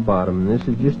along the bottom. And this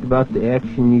is just about the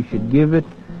action you should give it,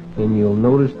 and you'll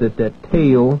notice that that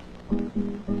tail,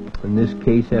 in this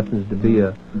case happens to be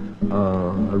a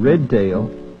red tail,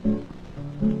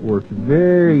 works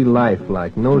very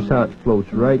lifelike. Notice how it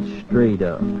floats right straight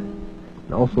up.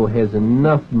 It also has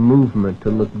enough movement to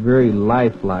look very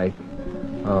lifelike,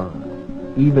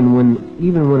 even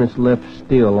when it's left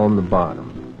still on the bottom.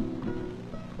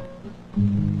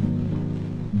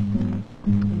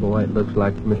 Boy, it looks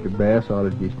like Mr. Bass ought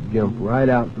to just jump right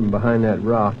out from behind that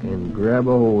rock and grab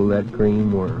a hold of that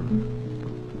cream worm.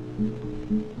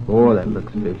 Boy, that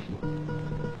looks fishy.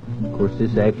 Of course,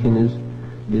 this action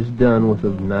is done with a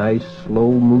nice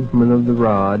slow movement of the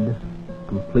rod,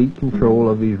 complete control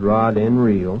of his rod and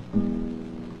reel.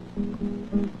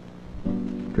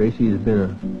 Tracy has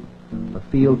been a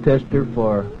field tester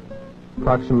for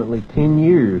approximately 10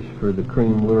 years for the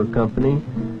Creme Lure Company,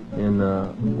 and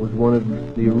was one of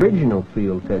the original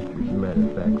field testers, as a matter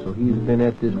of fact. So he's been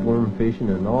at this worm fishing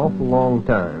an awful long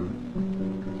time.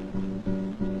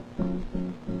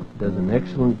 Does an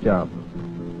excellent job of it.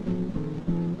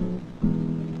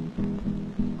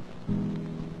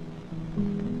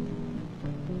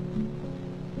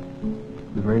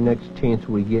 The very next chance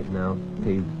we get now,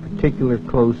 pay particular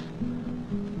close.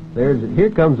 Here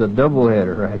comes a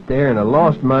doubleheader right there, and I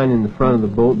lost mine in the front of the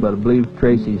boat, but I believe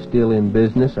Tracy's still in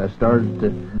business. I started to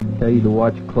tell you to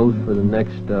watch close for the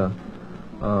next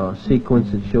sequence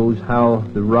that shows how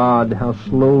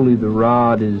slowly the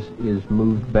rod is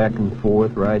moved back and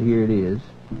forth. Right here it is,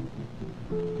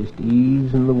 just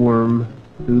easing the worm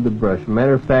through the brush.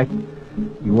 Matter of fact,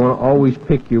 you want to always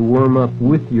pick your worm up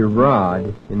with your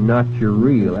rod and not your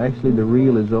reel. Actually, the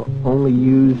reel is only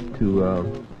used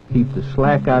to keep the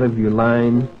slack out of your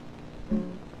line,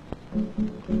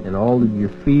 and all of your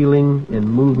feeling and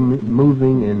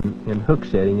moving and hook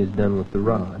setting is done with the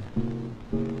rod.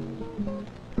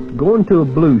 Going to a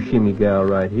blue shimmy gal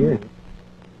right here.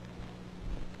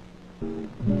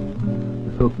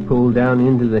 The hook pulled down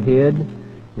into the head,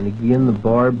 and again the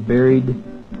barb buried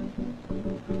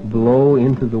below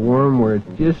into the worm where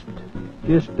it's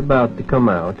just about to come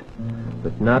out,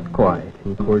 but not quite.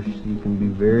 And of course, you can be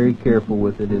very careful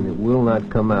with it, and it will not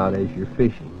come out as you're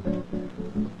fishing.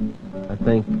 I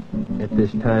think at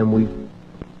this time we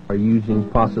are using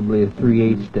possibly a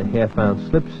 3/8 to half-ounce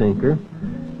slip sinker,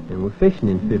 and we're fishing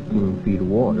in 15 feet of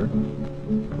water.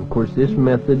 Of course, this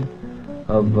method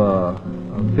of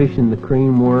fishing the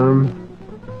cream worm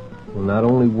will not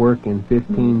only work in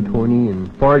 15, 20,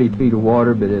 and 40 feet of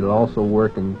water, but it'll also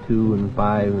work in 2 and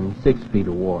 5 and 6 feet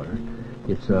of water.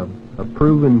 It's a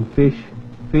proven fish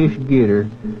getter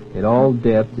at all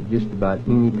depths at just about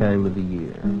any time of the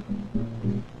year.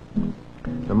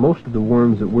 Now, most of the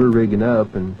worms that we're rigging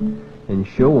up and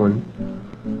showing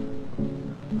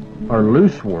are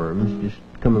loose worms, just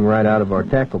coming right out of our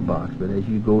tackle box. But as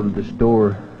you go to the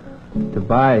store to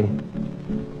buy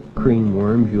cream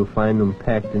worms, you'll find them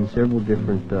packed in several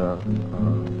different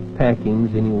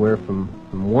packings, anywhere from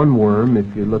one worm, if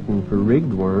you're looking for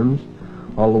rigged worms,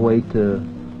 all the way to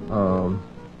 4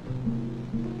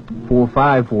 or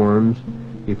 5 worms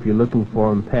if you're looking for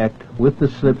them packed with the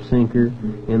slip sinker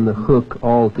and the hook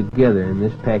all together, and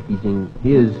this packaging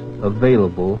is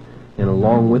available, and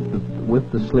along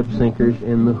with the slip sinkers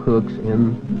and the hooks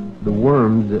and the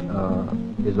worms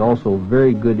is also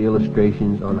very good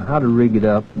illustrations on how to rig it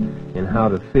up and how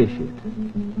to fish it.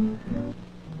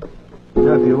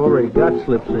 Now, if you've already got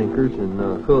slip sinkers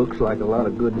and hooks, like a lot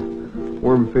of good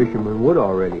worm fishermen would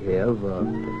already have,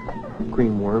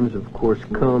 cream worms, of course,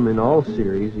 come in all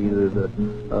series, either the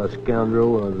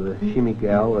Scoundrel or the Shimmy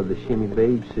Gal or the Shimmy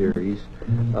Babe series,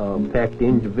 packed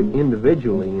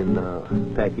individually in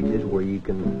packages where you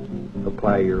can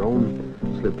apply your own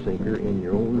slip sinker and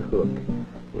your own hook.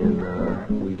 And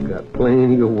we've got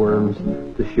plenty of worms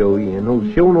to show you,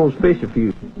 and showing those fish a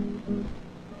few.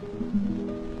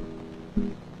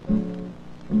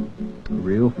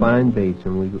 Real fine baits,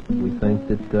 and we think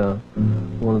that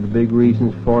one of the big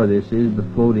reasons for this is the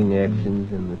floating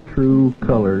actions and the true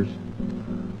colors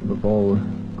of all the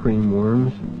cream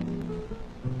worms.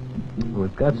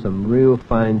 We've got some real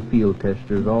fine field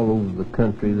testers all over the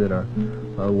country that are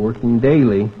working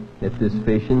daily at this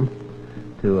fishing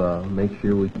to make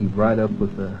sure we keep right up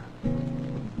with the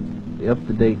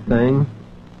up-to-date thing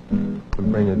and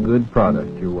bring a good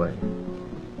product your way.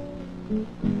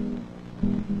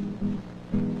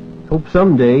 Hope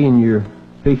someday in your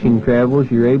fishing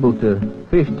travels you're able to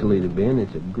fish Toledo Bend.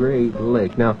 It's a great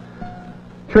lake. Now,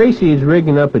 Tracy is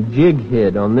rigging up a jig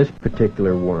head on this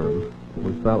particular worm.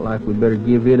 We felt like we better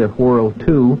give it a whirl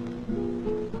too.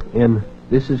 And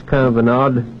this is kind of an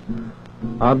odd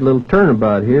little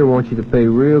turnabout here. I want you to pay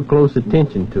real close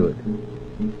attention to it.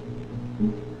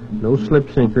 No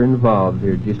slip sinker involved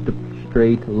here, just a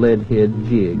straight lead head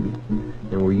jig.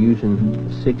 And we're using a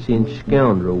 6-inch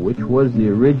Scoundrel, which was the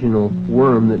original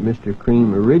worm that Mr.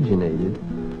 Creme originated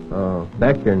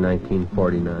back there in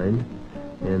 1949.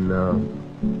 And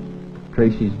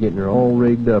Tracy's getting her all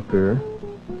rigged up here.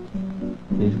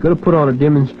 And he's going to put on a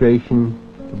demonstration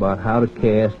about how to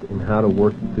cast and how to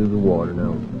work it through the water.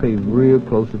 Now, pay real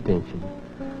close attention.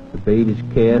 The bait is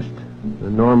cast the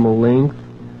normal length.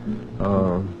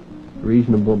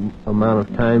 Reasonable amount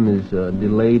of time is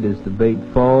delayed as the bait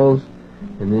falls.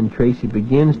 And then Tracy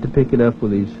begins to pick it up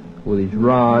with his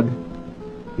rod.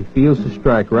 He feels the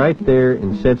strike right there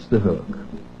and sets the hook.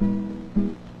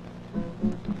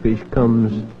 Fish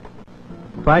comes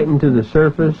fighting to the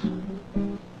surface,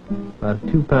 about a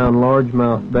 2-pound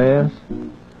largemouth bass,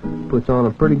 puts on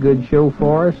a pretty good show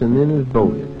for us, and then is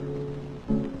boated.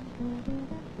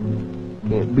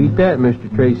 Can't beat that, Mr.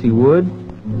 Tracy Wood.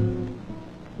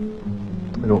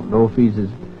 I don't know if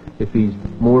he's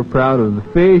more proud of the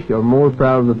fish or more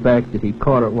proud of the fact that he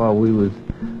caught it while we was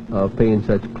paying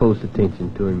such close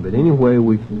attention to him. But anyway,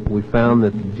 we found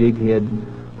that the jig head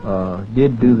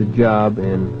did do the job,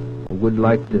 and I would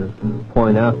like to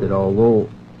point out that although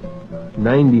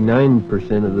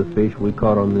 99% of the fish we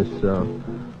caught on this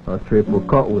trip were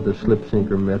caught with a slip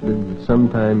sinker method, that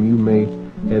sometime you may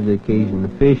have the occasion to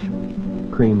fish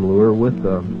cream lure with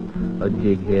a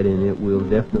jig head, and it will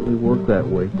definitely work that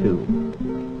way too.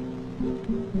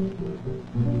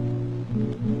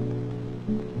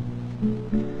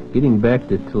 Getting back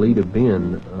to Toledo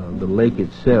Bend, the lake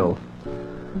itself,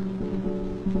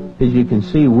 as you can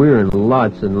see, we're in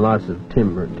lots and lots of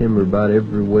timber about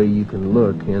every way you can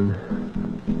look, and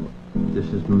this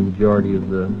is the majority of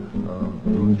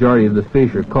the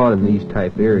fish are caught in these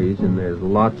type areas, and there's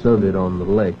lots of it on the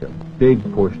lake. A big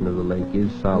portion of the lake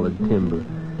is solid timber,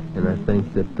 and I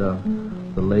think that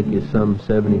the lake is some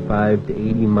 75 to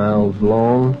 80 miles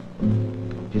long.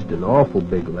 Just an awful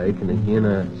big lake, and again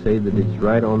I say that it's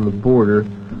right on the border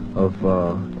of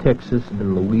Texas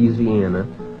and Louisiana,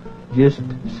 just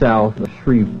south of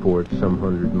Shreveport, some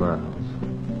 100 miles.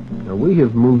 Now, we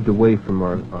have moved away from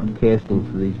our casting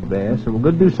for these bass, and we're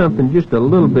going to do something just a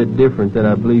little bit different that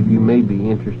I believe you may be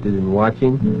interested in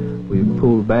watching. We've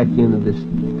pulled back into this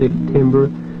thick timber,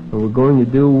 and we're going to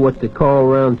do what they call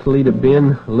around Toledo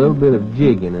Bend a little bit of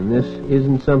jigging. And this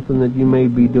isn't something that you may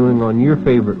be doing on your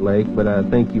favorite lake, but I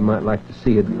think you might like to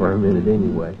see it for a minute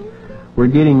anyway. We're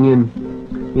getting into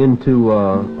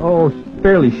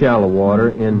fairly shallow water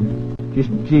and just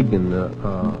jigging the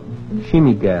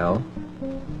Shimmy Gal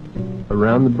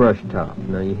around the brush top.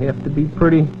 Now, you have to be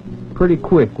pretty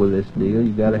quick with this deal.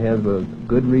 You got to have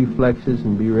good reflexes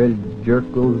and be ready to jerk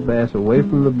those bass away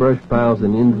from the brush piles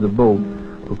and into the boat,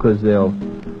 because they'll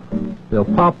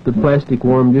pop the plastic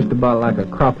worm just about like a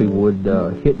crappie would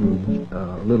hitting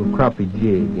a little crappie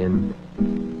jig. And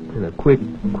and a quick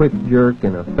jerk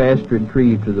and a fast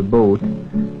retrieve to the boat.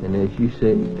 And as you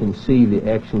can see,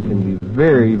 the action can be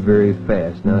very, very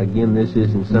fast. Now again, this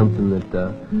isn't something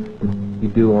that you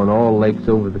do on all lakes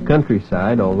over the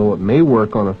countryside, although it may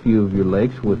work on a few of your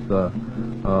lakes with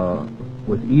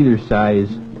either size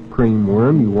cream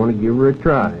worm. You want to give her a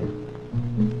try.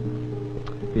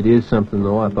 It is something,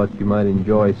 though, I thought you might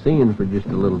enjoy seeing for just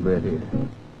a little bit here.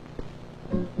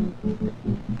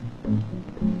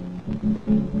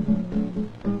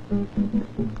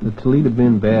 The Toledo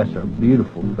Bend bass are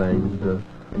beautiful things. The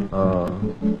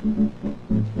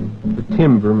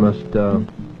timber must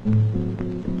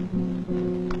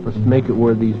make it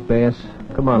where these bass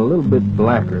come out a little bit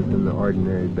blacker than the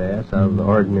ordinary bass out of the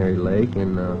ordinary lake,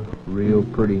 and real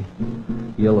pretty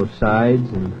yellow sides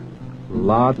and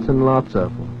lots and lots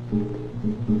of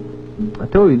them. I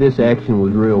told you this action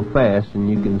was real fast, and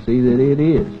you can see that it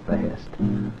is fast.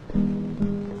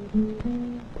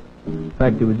 In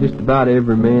fact, it was just about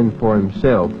every man for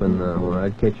himself, and when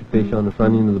I'd catch a fish on the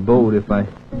front end of the boat, if I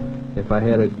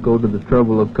had to go to the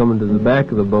trouble of coming to the back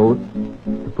of the boat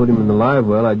to put him in the live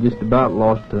well, I just about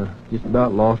lost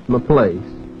my place.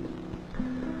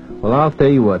 Well, I'll tell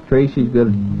you what, Tracy's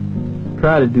going to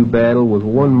try to do battle with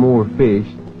one more fish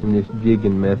in this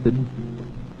jigging method,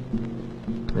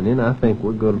 and then I think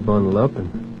we're going to bundle up and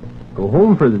go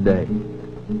home for the day.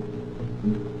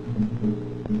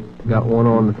 Got one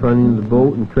on the front end of the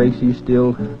boat, and Tracy's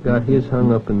still got his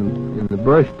hung up in the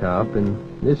brush top, and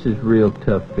this is real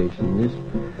tough fishing. This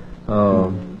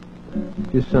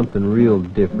just something real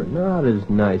different. Not as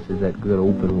nice as that good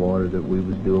open water that we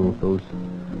was doing with those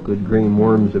good green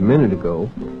worms a minute ago.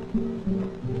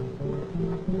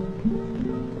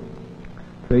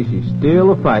 Tracy's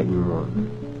still a fighting one.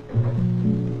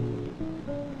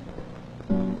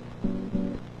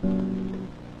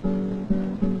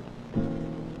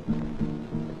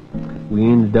 We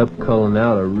ended up culling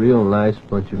out a real nice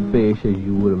bunch of fish, as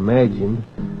you would imagine,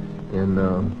 and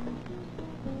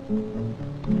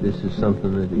this is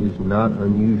something that is not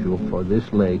unusual for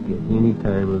this lake at any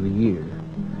time of the year.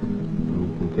 And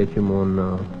you can catch them on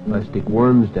plastic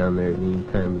worms down there at any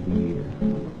time of the year.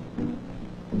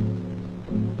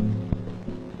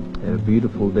 Had a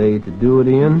beautiful day to do it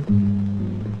in.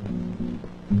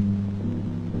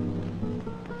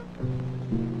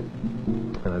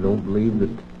 And I don't believe that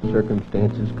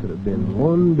circumstances could have been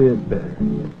one bit better.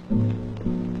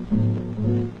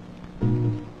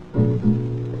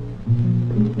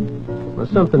 Well,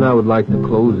 something I would like to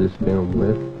close this film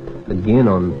with, again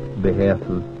on behalf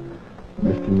of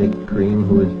Mr. Nick Creme,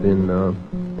 who has been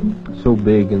so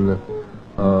big in the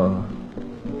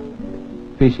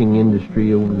fishing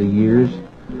industry over the years,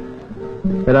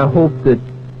 that I hope that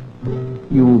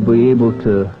you will be able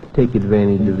to take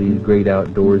advantage of these great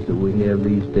outdoors that we have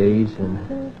these days and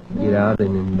get out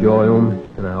and enjoy them.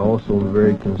 And I also am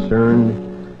very concerned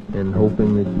and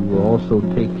hoping that you will also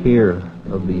take care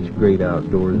of these great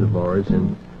outdoors of ours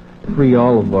and free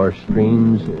all of our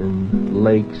streams and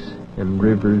lakes and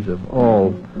rivers of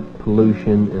all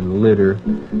pollution and litter,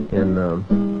 and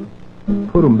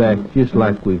put them back just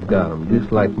like we've got them,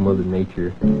 just like Mother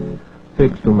Nature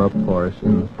fixed them up for us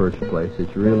in the first place.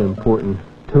 It's real important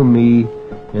to me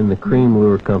and the Creme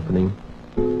Lure Company.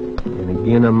 And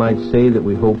again, I might say that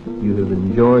we hope you have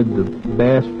enjoyed the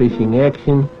bass fishing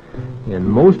action, and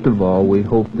most of all, we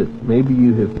hope that maybe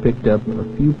you have picked up a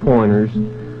few pointers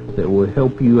that will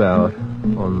help you out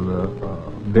on the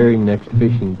very next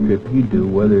fishing trip you do,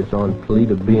 whether it's on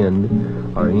Toledo Bend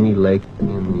or any lake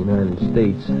in the United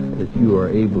States that you are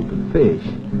able to fish.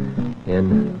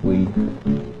 And we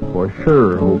for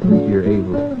sure hope that you're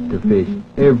able to fish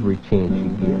every chance you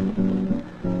get.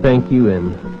 Thank you,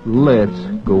 and let's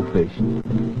go fishing.